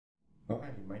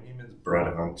My name is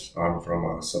Brett Hunt. I'm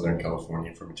from Southern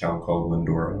California, from a town called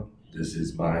Lindora. This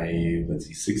is my,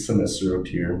 sixth semester up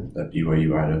here at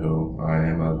BYU, Idaho. I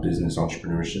am a business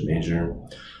entrepreneurship major.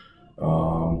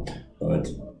 But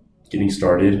getting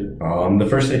started, the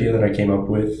first idea that I came up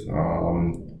with,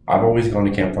 I've always gone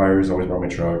to campfires, always brought my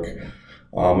truck. And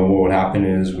what would happen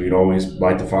is we'd always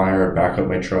light the fire, back up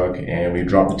my truck, and we'd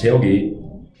drop the tailgate,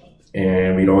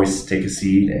 and we'd always take a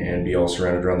seat and be all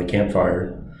surrounded around the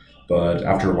campfire. But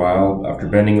after a while, after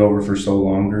bending over for so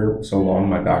long,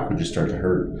 my back would just start to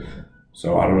hurt.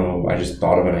 So I don't know, I just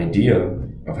thought of an idea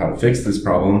of how to fix this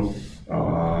problem,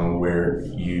 where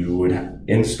you would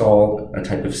install a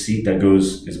type of seat that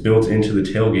is built into the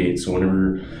tailgate. So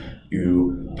whenever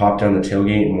you pop down the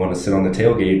tailgate and want to sit on the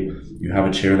tailgate, you have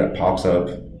a chair that pops up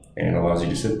and allows you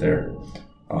to sit there.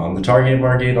 The target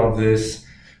market of this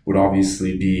would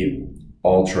obviously be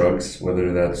all trucks,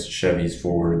 whether that's Chevys,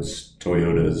 Fords,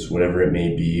 Toyotas, whatever it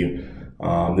may be.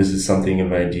 This is something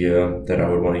of an idea that I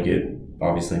would want to get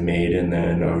obviously made, and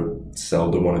then I would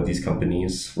sell to one of these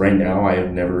companies. Right now, I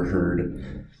have never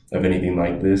heard of anything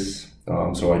like this,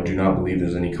 so I do not believe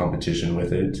there's any competition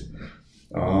with it.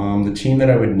 The team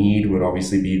that I would need would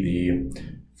obviously be the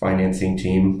financing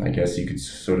team, I guess you could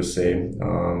sort of say.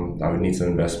 I would need some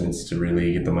investments to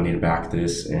really get the money to back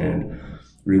this and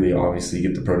really obviously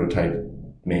get the prototype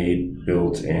made,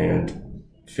 built, and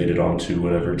fitted onto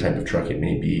whatever type of truck it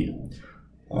may be.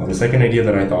 The second idea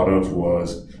that I thought of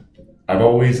was, I've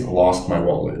always lost my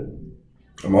wallet.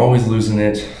 I'm always losing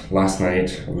it. Last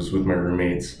night I was with my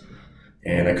roommates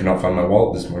and I could not find my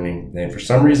wallet this morning, and for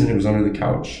some reason it was under the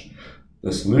couch.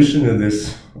 The solution to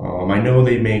this, I know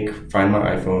they make Find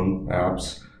My iPhone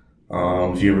apps.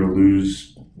 If you ever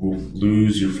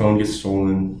lose, your phone gets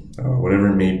stolen, whatever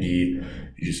it may be,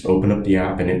 you just open up the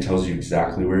app and it tells you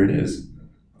exactly where it is.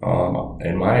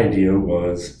 And my idea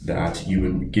was that you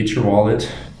would get your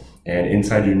wallet, and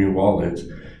inside your new wallet,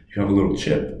 you have a little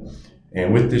chip.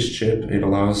 And with this chip, it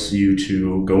allows you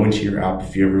to go into your app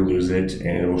if you ever lose it,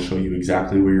 and it will show you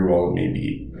exactly where your wallet may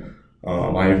be.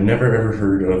 I have never ever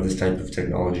heard of this type of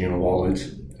technology in a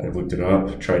wallet. I've looked it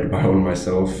up, tried to buy one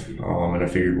myself, and I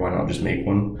figured why not just make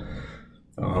one.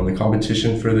 The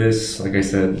competition for this, like I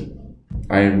said,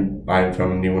 I haven't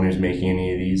found anyone who's making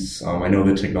any of these. I know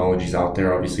the technology's out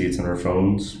there. Obviously, it's in our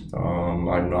phones.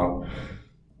 I'm not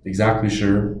exactly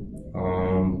sure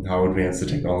how advanced the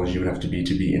technology would have to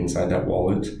be inside that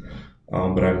wallet,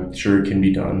 but I'm sure it can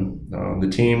be done. The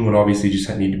team would obviously just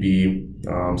need to be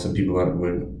some people that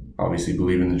would obviously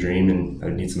believe in the dream, and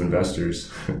I'd need some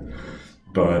investors.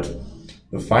 But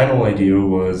the final idea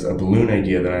was a balloon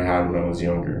idea that I had when I was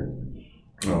younger.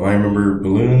 I remember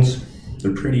balloons,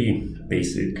 they're pretty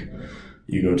basic.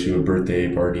 You go to a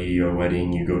birthday party, a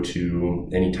wedding, you go to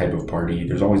any type of party,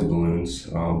 there's always balloons.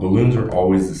 Balloons are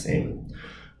always the same.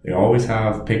 They always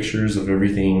have pictures of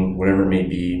everything, whatever it may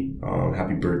be.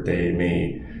 Happy birthday, it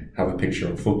may have a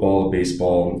picture of football,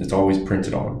 baseball, it's always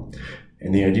printed on.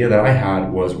 And the idea that I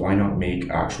had was, why not make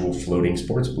actual floating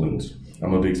sports balloons?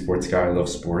 I'm a big sports guy, I love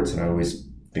sports, and I always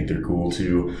think they're cool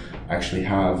to actually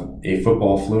have a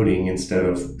football floating instead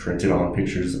of printed on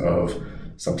pictures of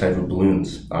some type of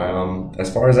balloons.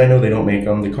 As far as I know, they don't make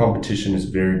them. The competition is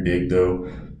very big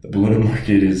though. The balloon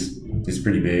market is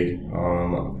pretty big.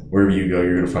 Wherever you go,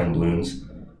 you're gonna find balloons.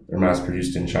 They're mass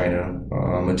produced in China.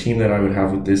 A team that I would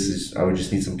have with this is, I would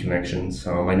just need some connections.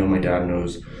 I know my dad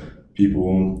knows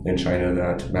people in China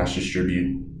that mass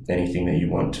distribute anything that you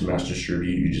want to mass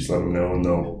distribute. You just let them know and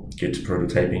they'll get to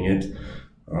prototyping it.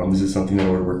 This is something that I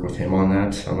would work with him on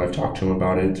that. I've talked to him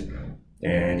about it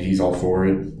and he's all for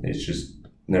it. It's just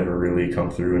never really come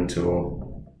through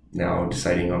until now,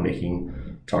 deciding on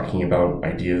talking about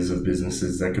ideas of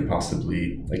businesses that could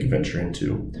possibly venture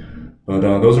into. But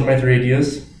those are my 3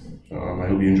 ideas. I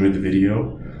hope you enjoyed the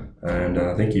video, and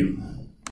thank you.